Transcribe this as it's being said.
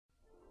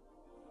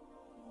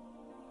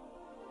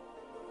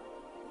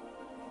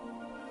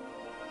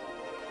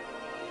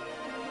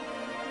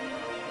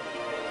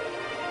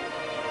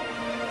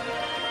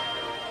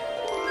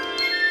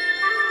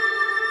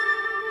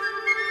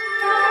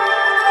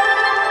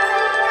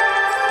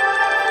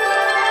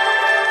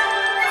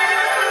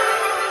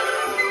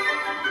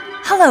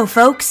Hello,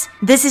 folks.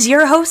 This is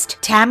your host,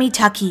 Tammy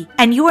Tuckey,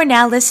 and you are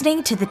now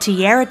listening to the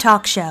Tiara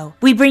Talk Show.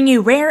 We bring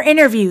you rare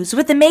interviews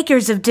with the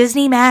makers of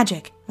Disney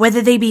magic.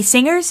 Whether they be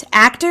singers,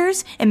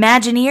 actors,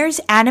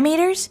 Imagineers,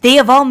 animators, they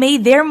have all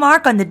made their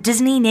mark on the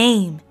Disney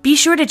name. Be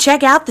sure to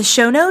check out the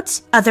show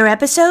notes, other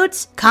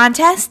episodes,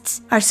 contests,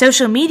 our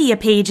social media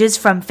pages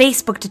from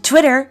Facebook to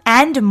Twitter,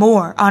 and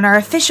more on our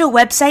official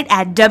website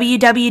at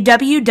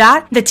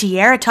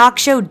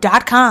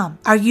www.thetiaratalkshow.com.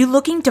 Are you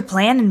looking to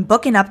plan and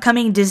book an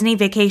upcoming Disney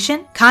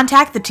vacation?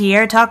 Contact the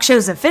Tiara Talk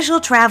Show's official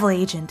travel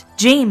agent,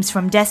 James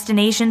from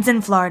Destinations in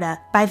Florida,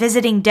 by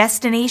visiting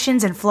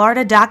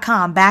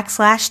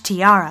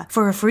destinationsinflorida.com/Tiara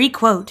for a free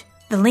quote.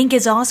 The link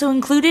is also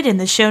included in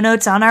the show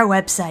notes on our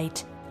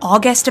website. All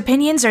guest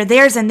opinions are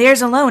theirs and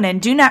theirs alone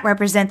and do not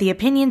represent the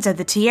opinions of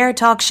the Tiara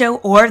Talk Show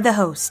or the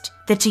host.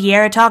 The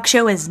Tiara Talk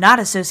Show is not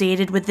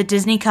associated with the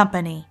Disney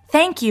Company.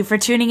 Thank you for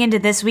tuning into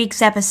this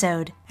week's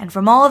episode. And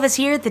from all of us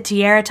here at the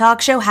Tiara Talk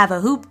Show, have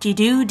a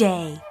hoop-de-doo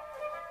day.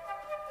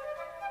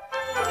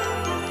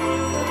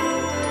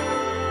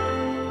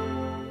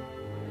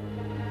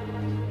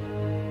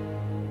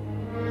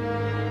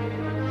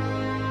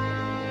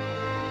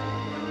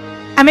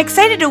 I'm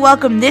excited to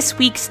welcome this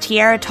week's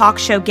Tiara Talk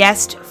Show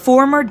guest,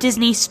 former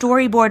Disney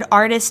storyboard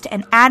artist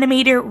and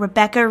animator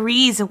Rebecca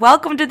Rees.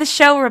 Welcome to the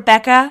show,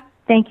 Rebecca.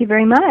 Thank you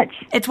very much.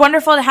 It's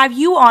wonderful to have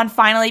you on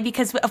finally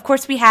because, of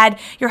course, we had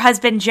your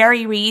husband,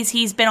 Jerry Rees.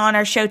 He's been on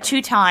our show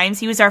 2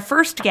 times. He was our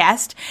first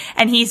guest,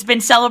 and he's been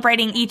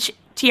celebrating each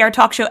Tiara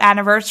Talk Show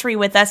anniversary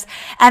with us,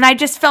 and I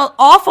just felt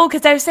awful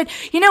because I said,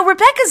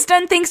 Rebecca's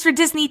done things for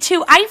Disney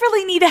too. I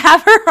really need to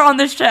have her on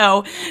the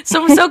show.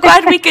 So I'm so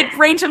glad we could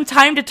arrange some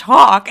time to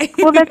talk.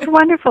 Well, that's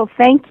wonderful.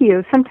 Thank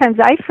you. Sometimes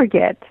I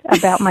forget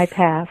about my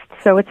past,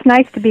 so it's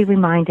nice to be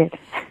reminded.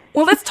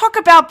 Well, let's talk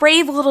about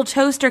Brave Little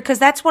Toaster, because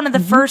that's one of the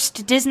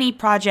first Disney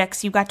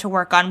projects you got to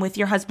work on with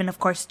your husband, of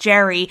course,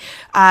 Jerry.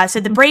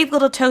 So the Brave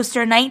Little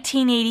Toaster,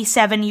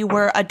 1987, you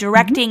were a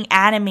directing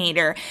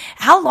animator.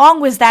 How long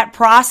was that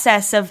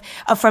process of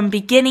from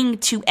beginning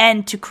to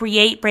end to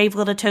create Brave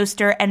Little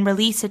Toaster and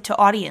release it to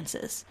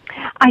audiences?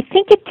 I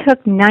think it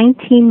took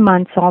 19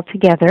 months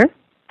altogether,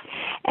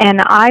 and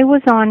I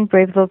was on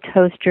Brave Little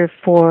Toaster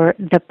for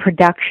the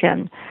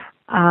production.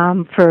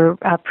 For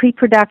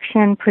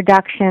pre-production,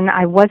 production.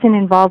 I wasn't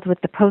involved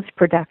with the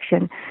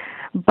post-production,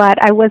 but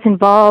I was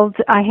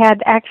involved. I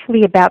had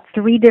actually about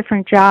 3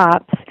 different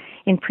jobs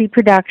in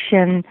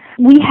pre-production.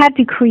 We had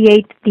to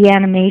create the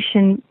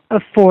animation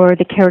for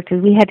the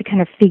characters. We had to kind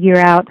of figure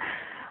out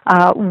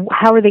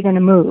how are they going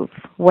to move,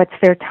 what's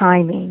their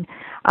timing.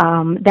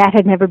 That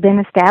had never been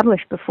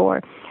established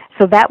before.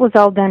 So that was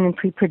all done in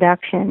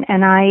pre-production,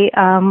 and I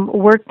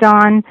worked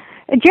on.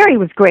 Jerry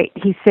was great.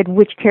 He said,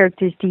 which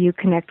characters do you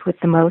connect with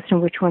the most and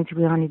which ones do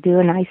we want to do?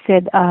 And I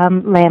said,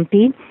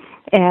 Lampy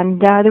and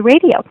the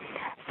radio.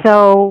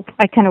 So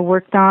I kind of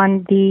worked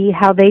on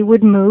how they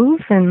would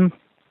move and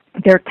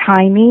their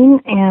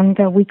timing, and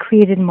we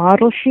created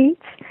model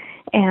sheets.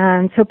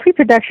 And so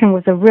pre-production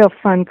was a real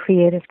fun,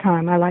 creative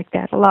time. I liked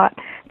that a lot.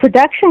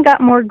 Production got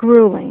more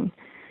grueling.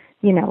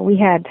 We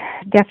had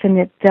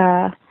definite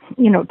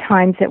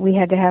times that we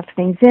had to have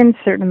things in,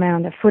 certain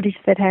amount of footage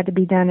that had to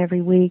be done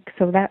every week,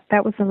 so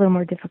that was a little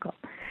more difficult.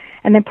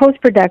 And then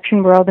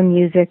post-production, where all the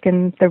music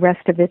and the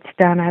rest of it's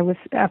done, I was,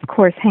 of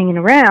course, hanging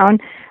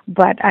around,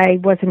 but I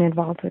wasn't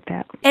involved with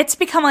that. It's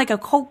become like a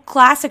cult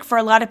classic for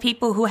a lot of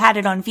people who had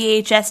it on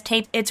VHS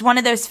tape. It's one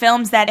of those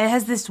films that it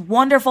has this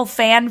wonderful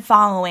fan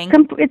following.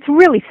 It's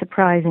really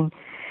surprising.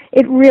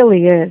 It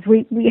really is.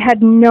 We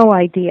had no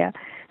idea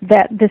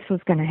that this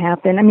was going to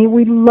happen. I mean,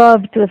 we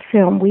loved the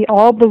film. We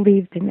all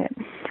believed in it.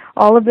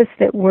 All of us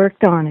that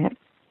worked on it,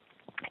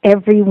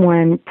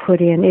 everyone put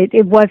in.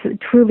 It was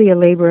truly a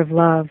labor of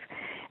love.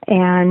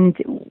 And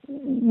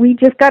we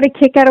just got a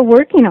kick out of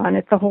working on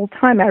it the whole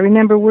time. I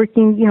remember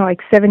working,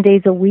 like 7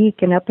 days a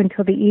week and up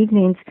until the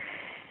evenings.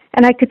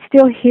 And I could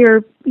still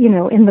hear,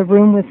 in the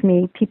room with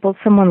me,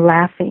 someone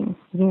laughing,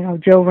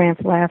 Joe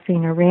Ranft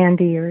laughing, or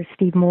Randy, or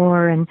Steve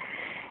Moore, and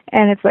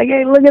it's like,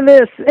 hey, look at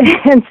this.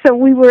 And so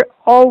we were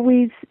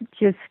always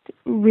just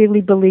really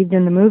believed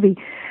in the movie.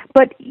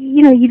 But,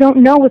 you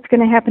don't know what's going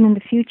to happen in the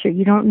future.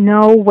 You don't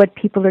know what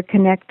people are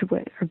going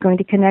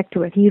to connect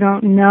with. You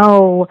don't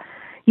know.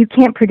 You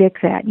can't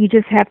predict that. You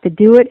just have to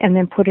do it and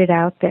then put it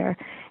out there.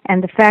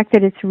 And the fact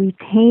that it's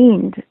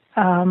retained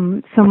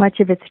so much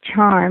of its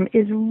charm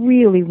is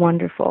really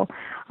wonderful.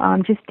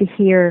 Just to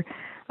hear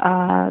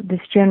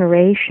this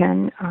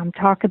generation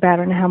talk about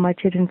it and how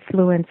much it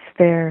influenced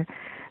their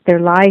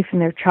life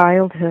and their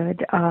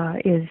childhood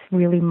is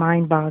really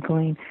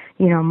mind-boggling.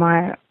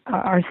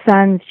 Our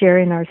sons,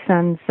 Jerry and our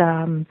sons,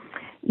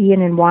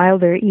 Ian and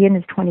Wilder. Ian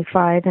is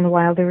 25 and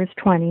Wilder is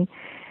 20,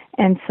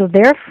 and so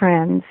their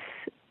friends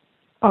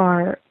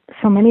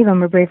so many of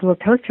them are Brave Little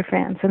Toaster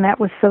fans, and that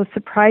was so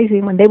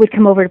surprising when they would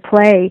come over to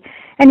play.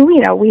 And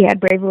we had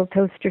Brave Little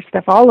Toaster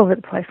stuff all over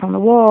the place on the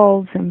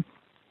walls, and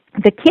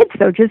the kids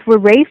though just were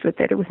raised with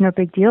it. It was no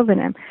big deal to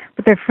them,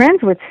 but their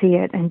friends would see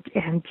it and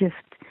just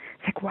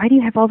it's like, why do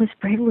you have all this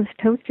Braidless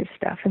toaster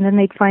stuff? And then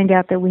they'd find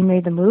out that we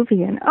made the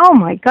movie, and oh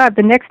my God,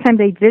 the next time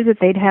they'd visit,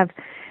 they'd have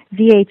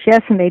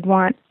VHS, and they'd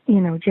want,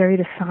 Jerry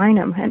to sign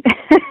them. And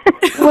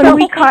when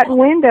we caught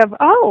wind of,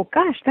 oh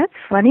gosh, that's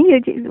funny,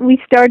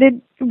 we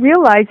started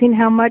realizing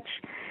how much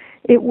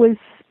it was,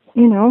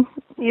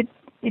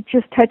 it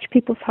just touched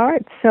people's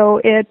hearts. So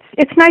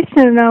it's nice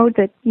to know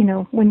that,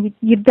 when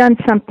you've done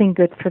something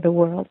good for the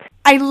world.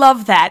 I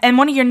love that. And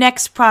one of your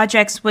next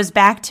projects was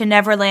Back to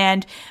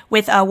Neverland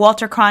with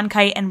Walter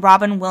Cronkite and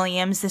Robin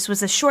Williams. This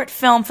was a short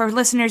film. For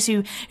listeners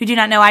who do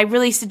not know, I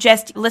really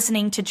suggest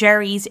listening to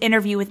Jerry's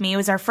interview with me. It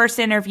was our first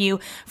interview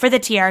for the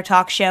Tiara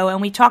Talk Show,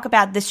 and we talk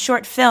about this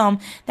short film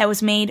that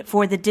was made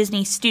for the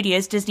Disney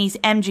Studios, Disney's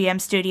MGM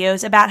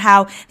Studios, about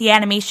how the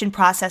animation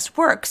process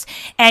works.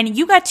 And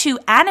you got to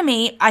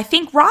animate, I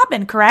think,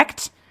 Robin,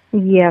 correct?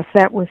 Yes,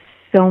 that was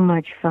so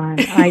much fun.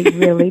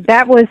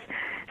 That was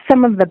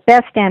some of the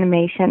best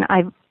animation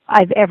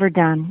I've ever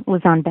done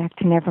was on Back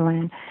to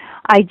Neverland.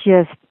 I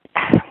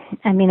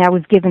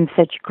was given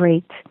such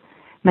great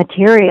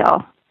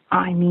material.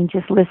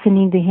 Just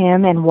listening to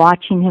him and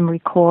watching him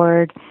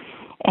record,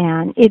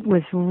 and it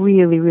was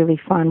really,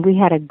 really fun. We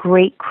had a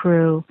great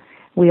crew.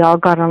 We all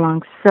got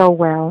along so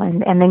well,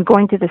 and then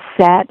going to the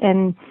set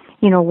and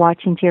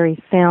watching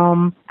Jerry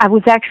film. I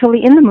was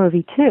actually in the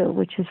movie, too,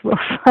 which is real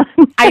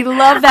fun. I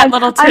love that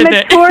little tidbit. I'm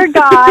a tour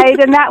guide,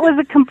 and that was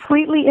a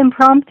completely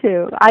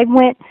impromptu. I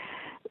went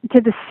to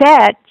the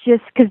set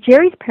just because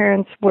Jerry's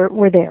parents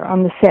were there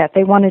on the set.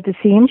 They wanted to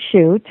see him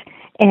shoot,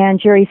 and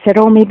Jerry said,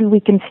 maybe we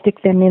can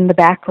stick them in the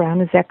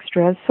background as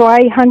extras. So I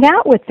hung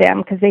out with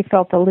them because they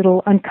felt a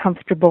little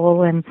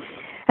uncomfortable, and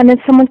then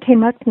someone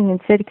came up to me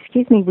and said,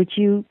 excuse me, would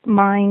you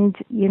mind,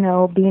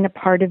 being a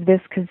part of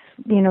this? Because,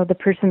 the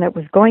person that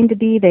was going to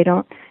be, they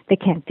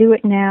can't do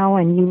it now,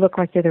 and you look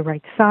like you're the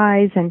right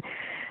size. And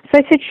so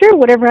I said, sure,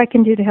 whatever I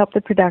can do to help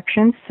the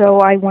production. So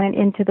I went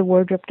into the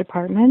wardrobe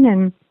department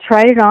and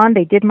tried it on.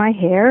 They did my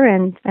hair,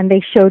 and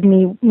they showed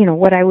me,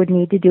 what I would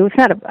need to do. It's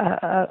not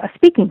a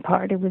speaking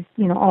part. It was,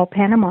 all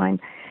pantomime.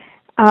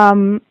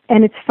 And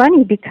it's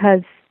funny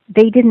because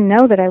they didn't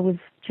know that I was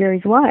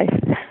Jerry's wife.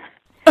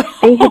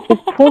 They had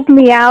just pulled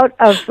me out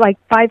of like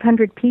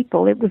 500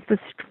 people. It was the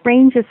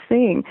strangest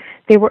thing.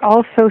 They were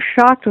all so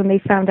shocked when they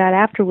found out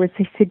afterwards.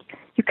 They said,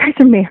 "You guys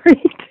are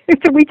married?"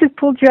 So we just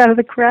pulled you out of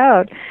the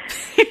crowd.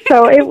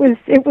 So it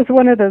was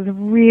one of those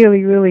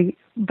really, really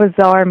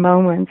bizarre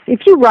moments.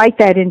 If you write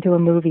that into a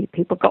movie,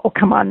 people go, "Oh,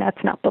 come on,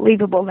 that's not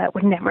believable. That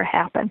would never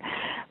happen."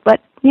 But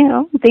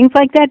things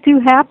like that do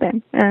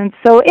happen, and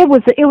so it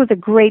was a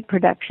great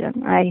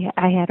production.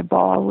 I had a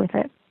ball with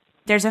it.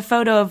 There's a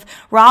photo of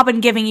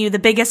Robin giving you the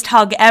biggest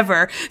hug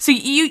ever. So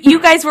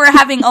you guys were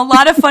having a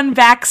lot of fun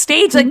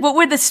backstage. Like, what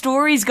were the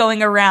stories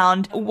going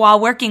around while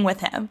working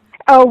with him?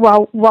 Oh,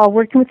 while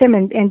working with him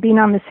and being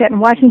on the set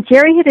and watching,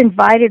 Jerry had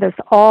invited us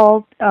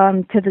all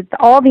to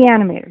all the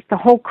animators, the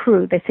whole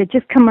crew. They said,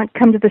 just come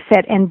to the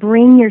set and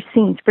bring your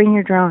scenes, bring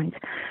your drawings.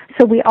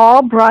 So we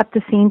all brought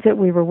the scenes that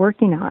we were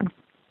working on.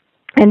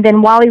 And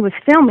then while he was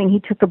filming, he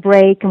took a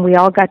break, and we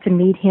all got to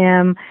meet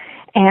him,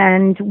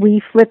 and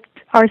we flipped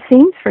our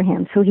scenes for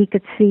him so he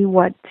could see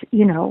what,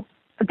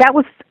 that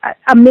was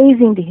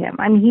amazing to him.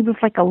 I mean, he was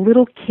like a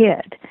little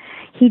kid.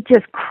 He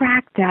just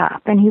cracked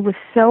up, and he was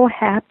so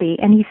happy,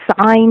 and he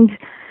signed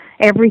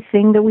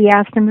everything that we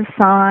asked him to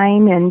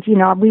sign, and,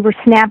 we were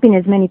snapping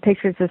as many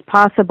pictures as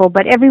possible,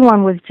 but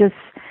everyone was just,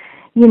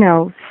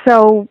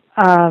 so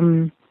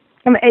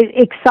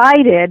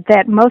excited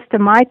that most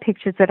of my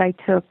pictures that I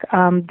took,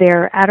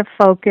 they're out of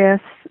focus,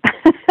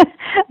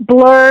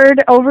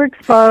 blurred,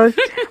 overexposed,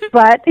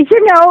 but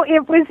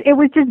it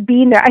was just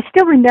being there. I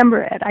still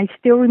remember it. I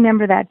still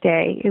remember that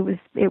day. It was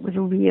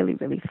really,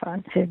 really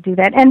fun to do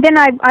that. And then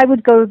I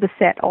would go to the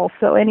set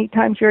also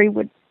anytime Jerry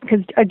would,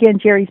 because again,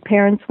 Jerry's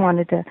parents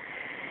wanted to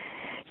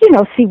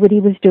see what he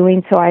was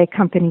doing, so I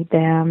accompanied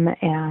them,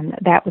 and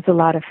that was a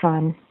lot of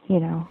fun.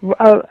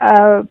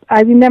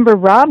 I remember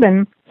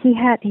Robin. He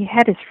had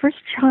his first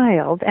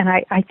child, and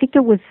I think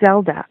it was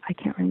Zelda. I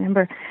can't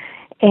remember.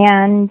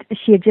 And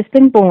she had just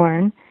been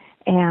born,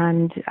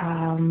 and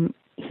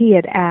he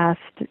had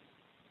asked,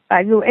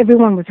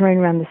 everyone was running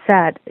around the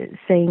set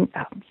saying,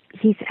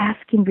 he's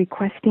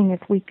requesting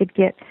if we could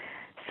get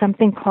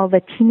something called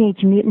a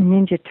Teenage Mutant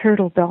Ninja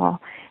Turtle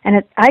doll.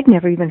 And I'd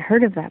never even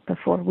heard of that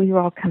before. We were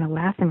all kind of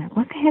laughing at,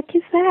 what the heck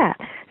is that?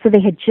 So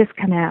they had just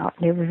come out.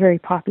 They were very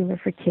popular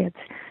for kids.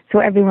 So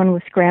everyone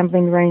was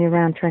scrambling, running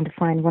around trying to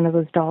find one of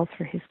those dolls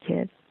for his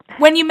kids.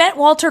 When you met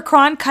Walter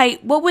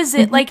Cronkite, what was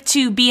it like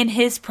to be in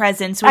his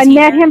presence? I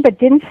met him but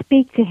didn't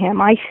speak to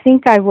him. I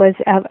think I was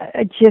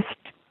just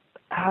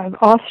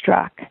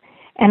awestruck.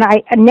 And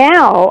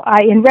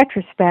in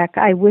retrospect,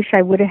 I wish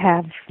I would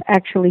have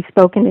actually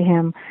spoken to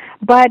him.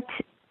 But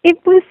it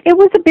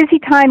was a busy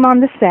time on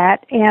the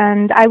set,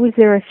 and I was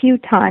there a few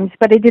times,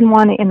 but I didn't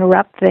want to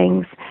interrupt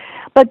things.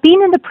 But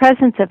being in the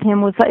presence of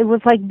him was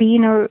like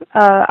being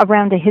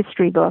around a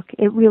history book.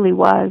 It really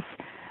was.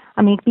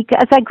 I mean,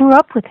 because I grew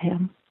up with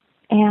him,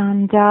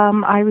 and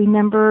I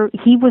remember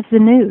he was the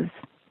news.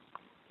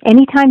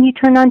 Anytime you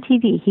turned on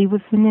TV, he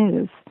was the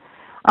news.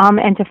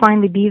 And to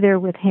finally be there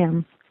with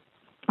him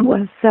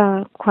was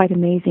quite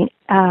amazing.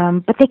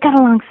 But they got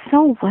along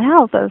so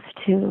well, those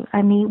two.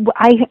 I mean,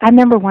 I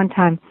remember one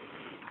time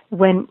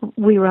when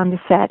we were on the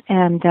set,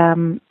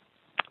 and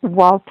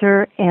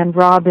Walter and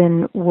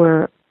Robin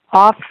were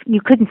off.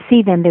 You couldn't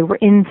see them. They were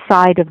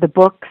inside of the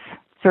books,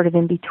 sort of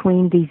in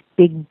between these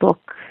big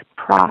book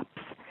props.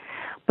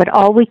 But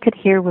all we could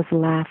hear was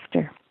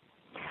laughter.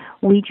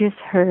 We just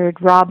heard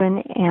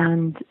Robin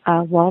and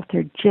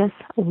Walter just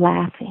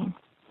laughing.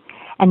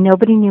 And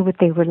nobody knew what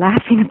they were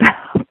laughing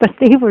about, but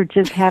they were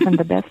just having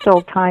the best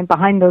old time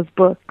behind those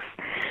books.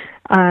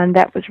 And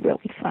that was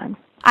really fun.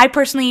 I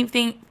personally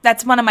think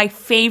that's one of my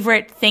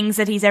favorite things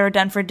that he's ever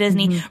done for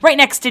Disney, right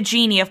next to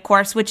Genie, of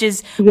course, which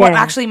is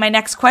actually my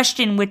next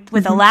question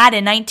with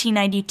Aladdin,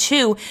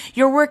 1992.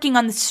 You're working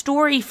on the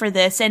story for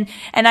this, and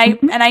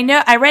I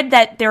know I read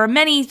that there were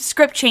many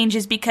script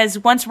changes because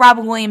once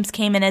Robin Williams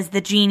came in as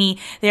the Genie,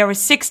 there was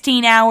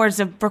 16 hours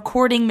of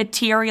recording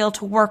material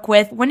to work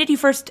with. When did you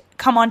first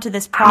come onto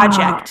this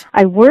project?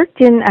 I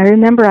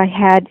remember I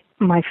had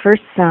my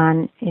first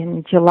son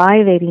in July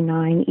of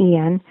 '89,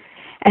 Ian.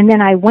 And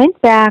then I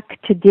went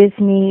back to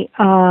Disney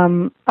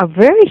a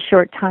very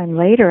short time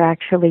later,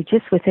 actually,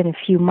 just within a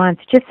few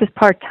months, just as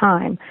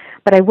part-time.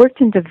 But I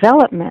worked in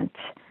development.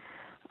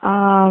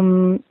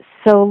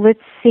 So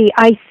let's see.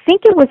 I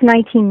think it was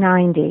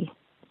 1990.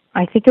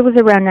 I think it was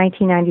around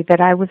 1990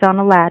 that I was on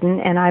Aladdin,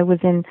 and I was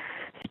in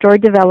story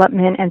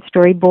development and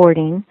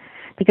storyboarding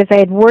because I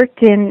had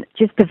worked in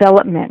just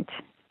development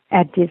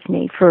at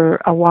Disney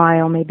for a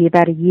while, maybe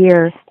about a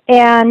year.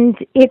 And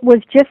it was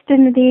just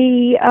in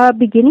the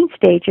beginning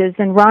stages,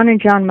 and Ron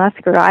and John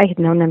Musker, I had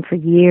known them for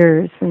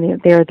years,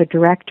 and they're the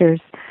directors.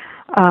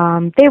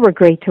 They were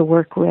great to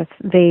work with.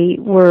 They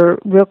were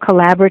real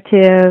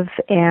collaborative,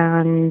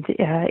 and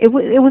it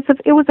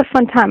was a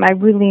fun time. I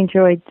really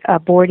enjoyed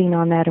boarding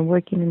on that and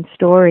working in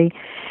story.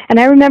 And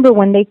I remember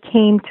when they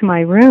came to my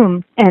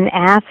room and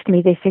asked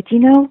me, they said,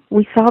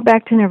 we saw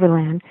Back to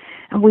Neverland,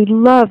 and we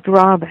loved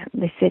Robin.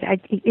 They said,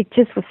 it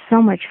just was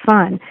so much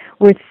fun.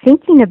 We're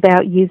thinking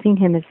about using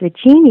him as the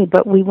Genie,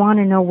 but we want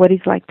to know what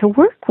he's like to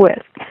work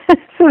with.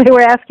 So they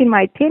were asking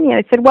my opinion.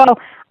 I said, well,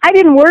 I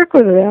didn't work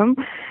with him.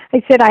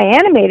 I said, I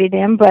animated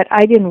him, but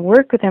I didn't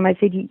work with him. I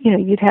said,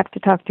 you'd have to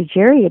talk to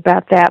Jerry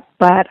about that.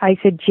 But I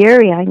said,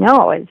 Jerry, I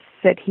know. I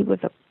said he was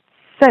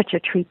such a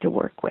treat to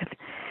work with.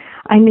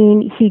 I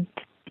mean, he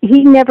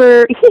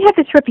had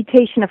this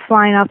reputation of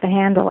flying off the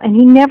handle, and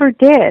he never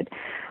did.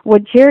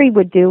 What Jerry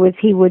would do is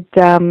he would,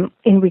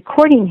 in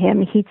recording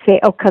him, he'd say,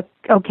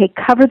 okay,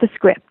 cover the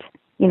script.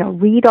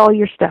 Read all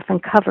your stuff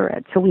and cover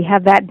it. So we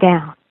have that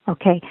down.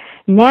 Okay,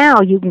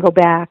 now you can go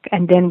back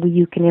and then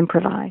you can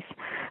improvise.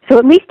 So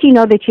at least you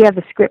know that you have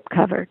the script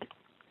covered.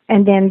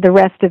 And then the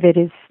rest of it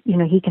is,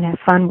 he can have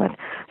fun with.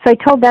 So I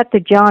told that to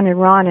John and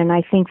Ron, and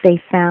I think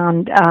they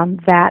found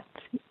that,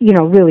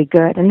 really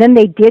good. And then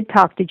they did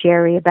talk to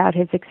Jerry about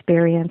his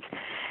experience.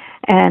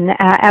 And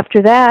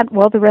after that,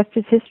 well, the rest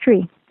is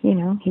history.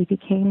 He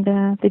became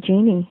the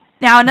Genie.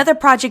 Now, another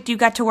project you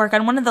got to work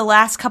on, one of the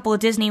last couple of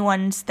Disney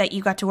ones that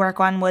you got to work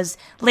on was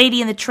Lady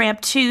and the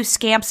Tramp 2,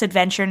 Scamp's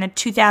Adventure in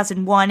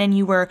 2001, and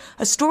you were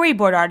a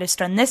storyboard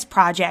artist on this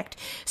project.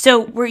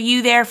 So were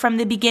you there from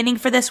the beginning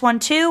for this one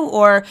too,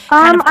 or?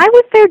 I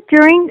was there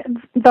during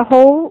the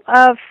whole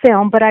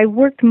film, but I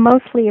worked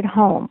mostly at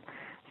home.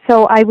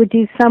 So I would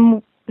do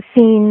some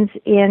scenes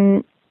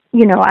in,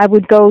 I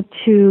would go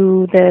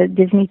to the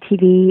Disney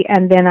TV,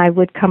 and then I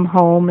would come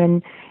home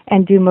and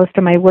do most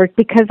of my work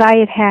because I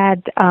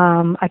had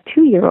a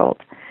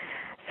 2-year-old.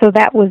 So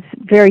that was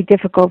very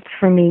difficult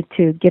for me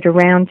to get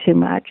around too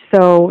much.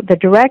 So the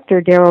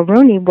director, Daryl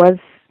Rooney,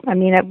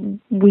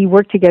 we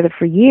worked together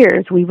for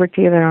years. We worked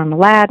together on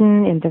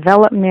Aladdin, in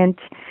development,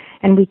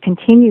 and we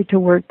continued to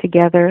work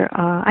together.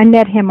 I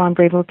met him on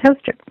Brave Little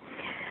Toaster.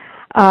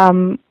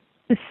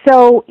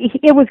 So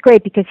it was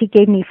great because he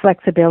gave me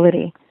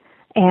flexibility.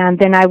 And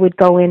then I would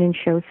go in and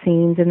show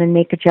scenes and then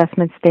make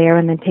adjustments there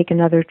and then take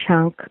another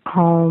chunk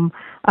home.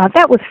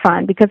 That was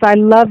fun because I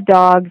love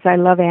dogs, I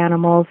love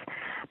animals.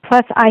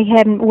 Plus, I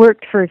hadn't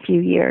worked for a few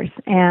years,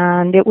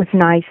 and it was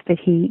nice that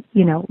he,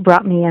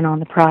 brought me in on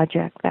the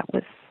project. That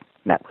was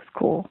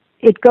cool.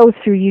 It goes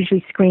through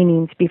usually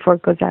screenings before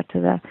it goes out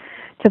to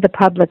the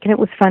public, and it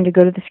was fun to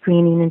go to the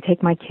screening and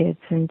take my kids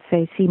and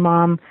say, see,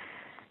 Mom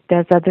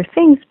does other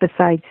things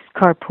besides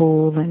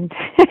carpool, and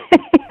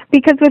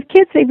because with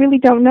kids they really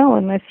don't know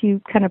unless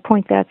you kind of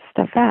point that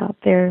stuff out.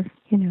 They're,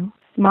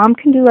 Mom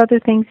can do other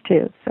things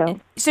too.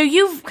 So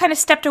you've kind of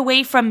stepped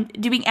away from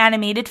doing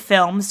animated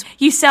films.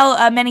 You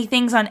sell many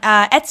things on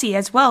Etsy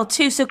as well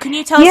too. So can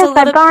you tell us a little?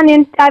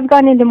 Yes, I've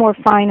gone into more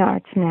fine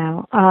arts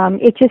now.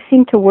 It just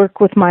seemed to work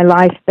with my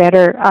life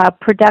better.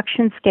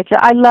 Production sketches.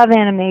 I love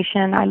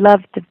animation. I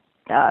love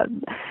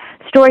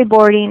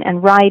storyboarding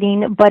and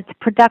writing, but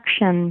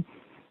production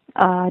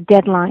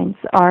deadlines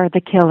are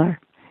the killer.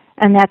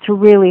 And that's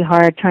really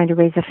hard trying to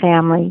raise a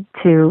family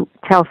to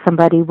tell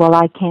somebody, well,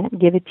 I can't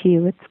give it to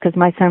you. It's because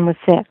my son was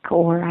sick,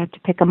 or I have to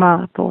pick him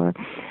up, or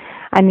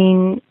I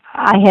mean,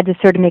 I had to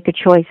sort of make a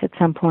choice at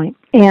some point.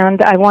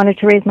 And I wanted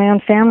to raise my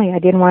own family. I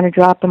didn't want to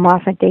drop them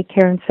off at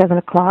daycare at 7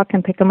 o'clock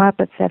and pick them up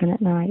at 7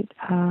 at night.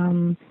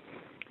 And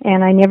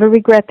I never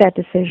regret that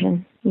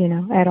decision,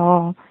 at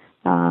all.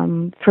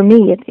 For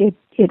me,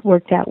 it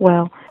worked out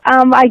well.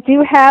 I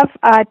do have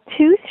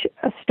two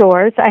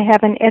stores. I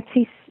have an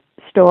Etsy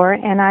store,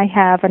 and I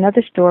have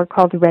another store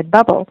called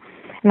Redbubble.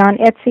 And on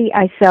Etsy,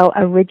 I sell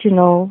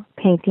original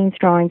paintings,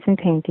 drawings, and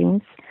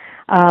paintings.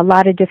 A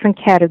lot of different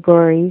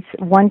categories.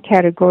 One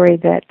category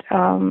that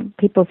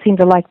people seem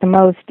to like the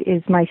most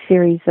is my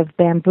series of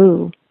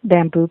bamboo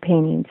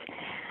paintings.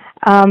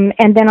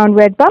 And then on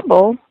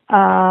Redbubble,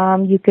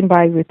 you can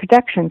buy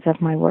reproductions of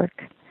my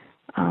work.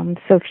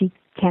 So if you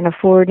can't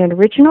afford an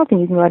original, then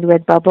you can go to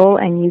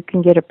Redbubble and you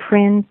can get a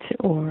print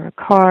or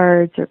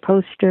cards or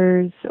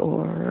posters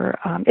or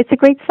it's a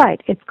great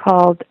site. It's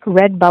called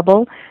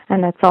Redbubble,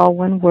 and that's all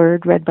one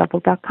word,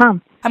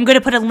 redbubble.com. I'm going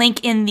to put a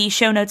link in the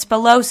show notes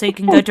below so you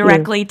can go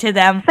directly to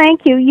them.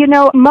 Thank you.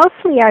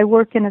 Mostly I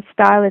work in a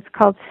style, it's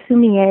called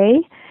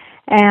sumi-e,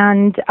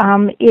 and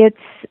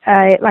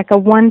it's like a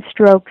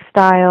one-stroke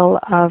style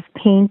of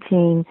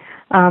painting.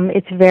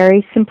 It's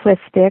very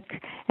simplistic,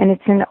 and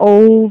it's an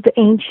old,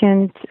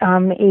 ancient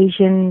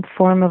Asian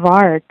form of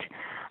art.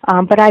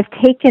 But I've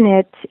taken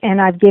it and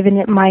I've given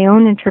it my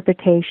own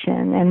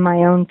interpretation and my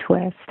own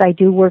twist. I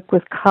do work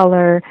with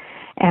color,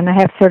 and I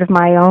have sort of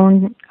my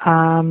own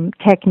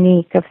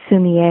technique of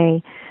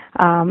sumi-e.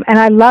 And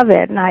I love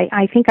it, and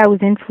I think I was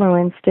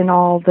influenced in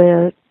all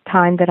the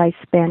time that I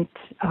spent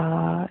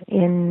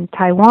in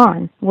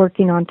Taiwan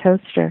working on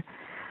toaster.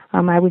 I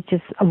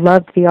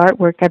loved the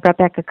artwork. I brought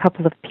back a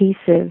couple of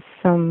pieces,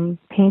 some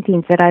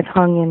paintings that I've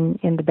hung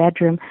in the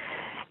bedroom.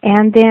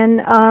 And then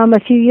a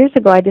few years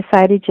ago, I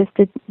decided just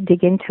to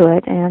dig into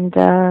it and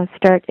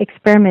start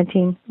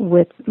experimenting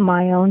with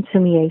my own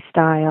sumi-e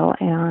style.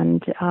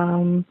 And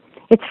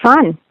it's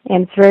fun,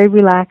 and it's very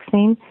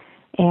relaxing,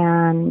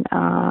 and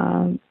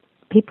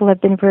people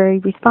have been very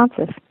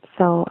responsive.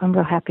 So I'm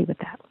real happy with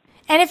that.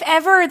 And if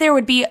ever there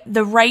would be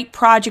the right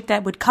project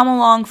that would come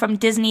along from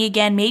Disney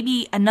again,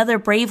 maybe another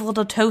Brave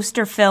Little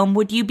Toaster film,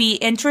 would you be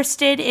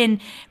interested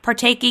in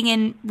partaking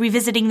in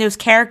revisiting those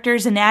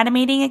characters and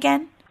animating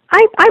again?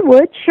 I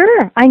would,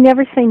 sure. I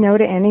never say no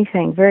to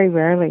anything, very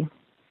rarely,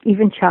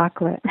 even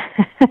chocolate.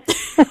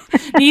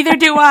 Neither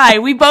do I.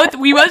 We both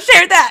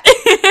share that.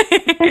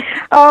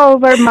 Oh,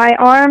 but my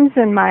arms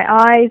and my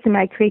eyes and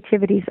my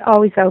creativity is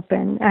always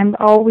open. I'm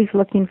always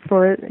looking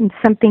for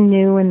something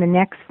new and the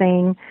next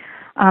thing.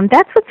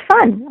 That's what's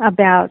fun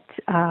about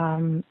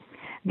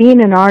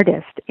being an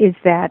artist, is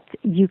that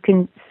you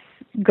can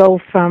go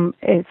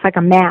it's like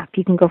a map.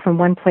 You can go from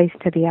one place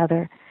to the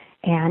other,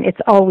 and it's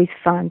always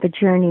fun. The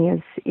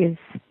journey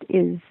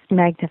is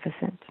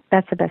magnificent.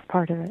 That's the best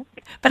part of it.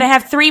 But I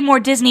have 3 more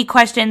Disney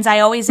questions I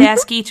always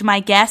ask each of my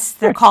guests.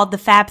 They're called the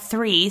Fab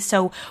 3,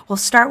 so we'll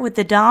start with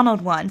the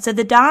Donald one. So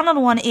the Donald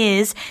one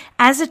is,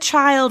 as a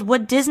child,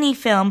 what Disney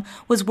film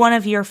was one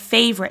of your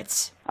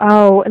favorites?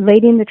 Oh,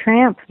 Lady and the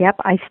Tramp. Yep,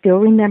 I still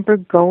remember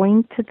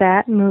going to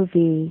that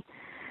movie.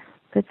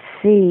 Let's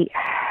see.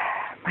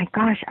 My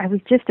gosh, I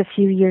was just a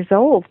few years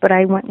old, but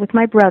I went with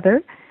my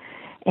brother,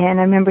 and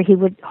I remember he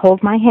would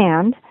hold my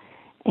hand,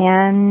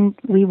 and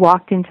we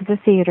walked into the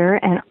theater,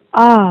 and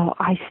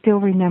I still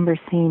remember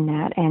seeing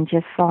that and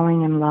just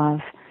falling in love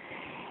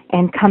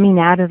and coming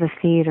out of the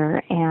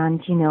theater.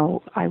 And,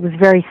 I was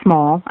very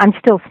small. I'm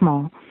still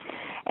small.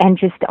 And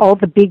just all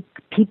the big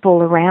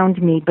people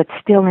around me, but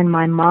still in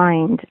my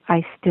mind,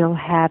 I still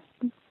had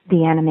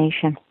the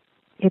animation.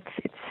 It's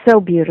so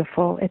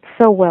beautiful. It's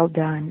so well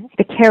done.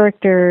 The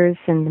characters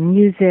and the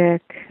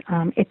music,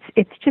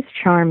 it's just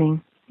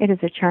charming. It is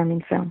a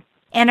charming film.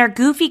 And our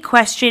goofy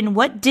question,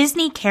 what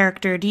Disney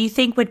character do you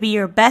think would be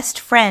your best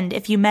friend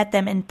if you met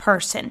them in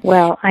person?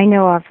 Well, I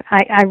know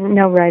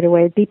right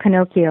away. It'd be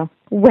Pinocchio.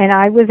 When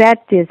I was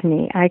at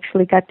Disney, I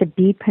actually got to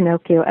be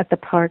Pinocchio at the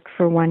park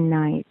for one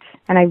night,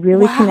 and I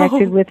really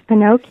connected with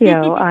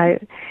Pinocchio.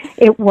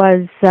 It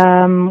was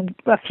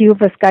a few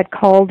of us got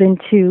called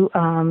into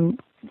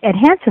at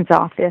Hanson's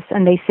office,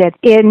 and they said,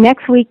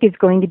 next week is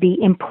going to be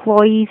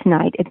Employees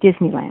Night at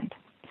Disneyland.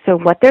 So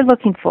what they're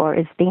looking for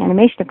is the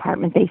animation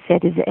department. They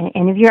said, is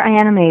any of your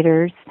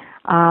animators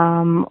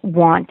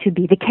want to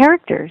be the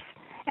characters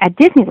at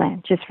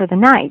Disneyland just for the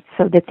night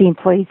so that the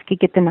employees could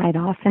get the night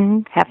off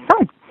and have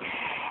fun?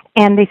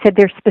 And they said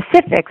there's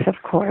specifics, of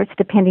course,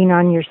 depending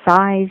on your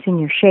size and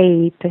your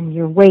shape and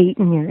your weight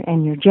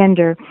and your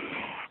gender.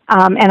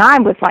 And I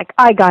was like,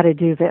 I got to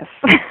do this.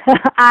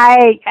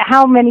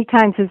 How many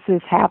times has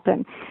this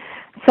happened?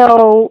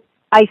 So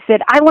I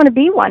said, I want to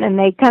be one. And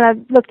they kind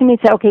of looked at me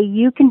and said, okay,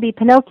 you can be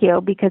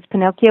Pinocchio, because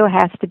Pinocchio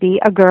has to be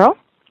a girl,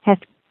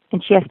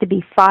 and she has to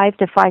be 5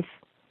 to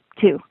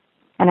 5'2",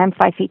 and I'm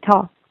 5 feet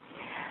tall.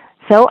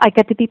 So I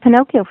got to be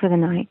Pinocchio for the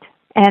night,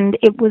 and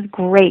it was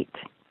great.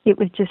 It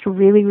was just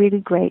really, really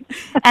great.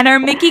 And our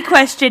Mickey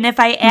question, if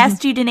I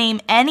asked you to name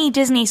any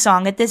Disney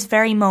song at this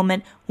very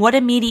moment, what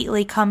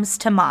immediately comes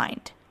to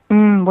mind?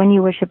 When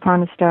You Wish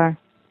Upon a Star.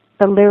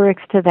 the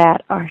lyrics to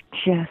that are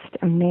just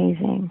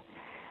amazing.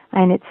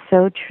 And it's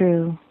so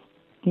true.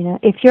 You know,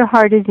 if your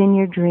heart is in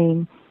your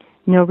dream,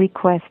 no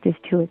request is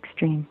too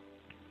extreme.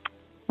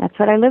 That's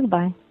what I live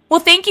by. Well,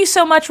 thank you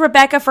so much,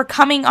 Rebecca, for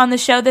coming on the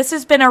show. This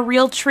has been a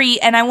real treat,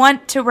 and I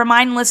want to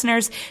remind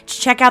listeners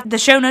to check out the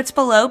show notes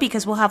below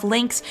because we'll have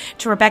links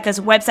to Rebecca's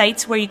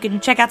websites where you can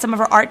check out some of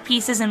her art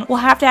pieces, and we'll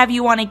have to have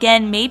you on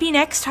again, maybe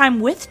next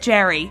time with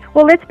Jerry.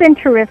 Well, it's been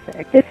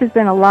terrific. This has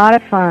been a lot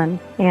of fun,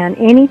 and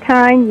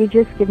anytime, you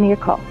just give me a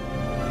call.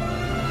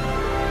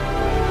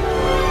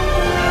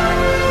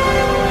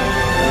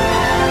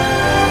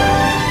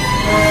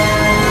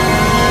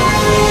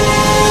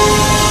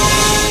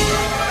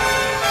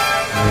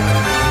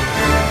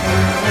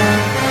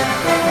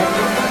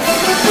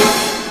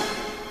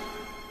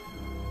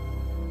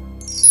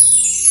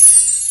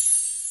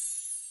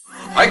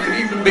 I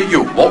can even be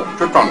you, walk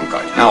to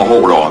Cronkite. Now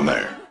hold on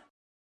there.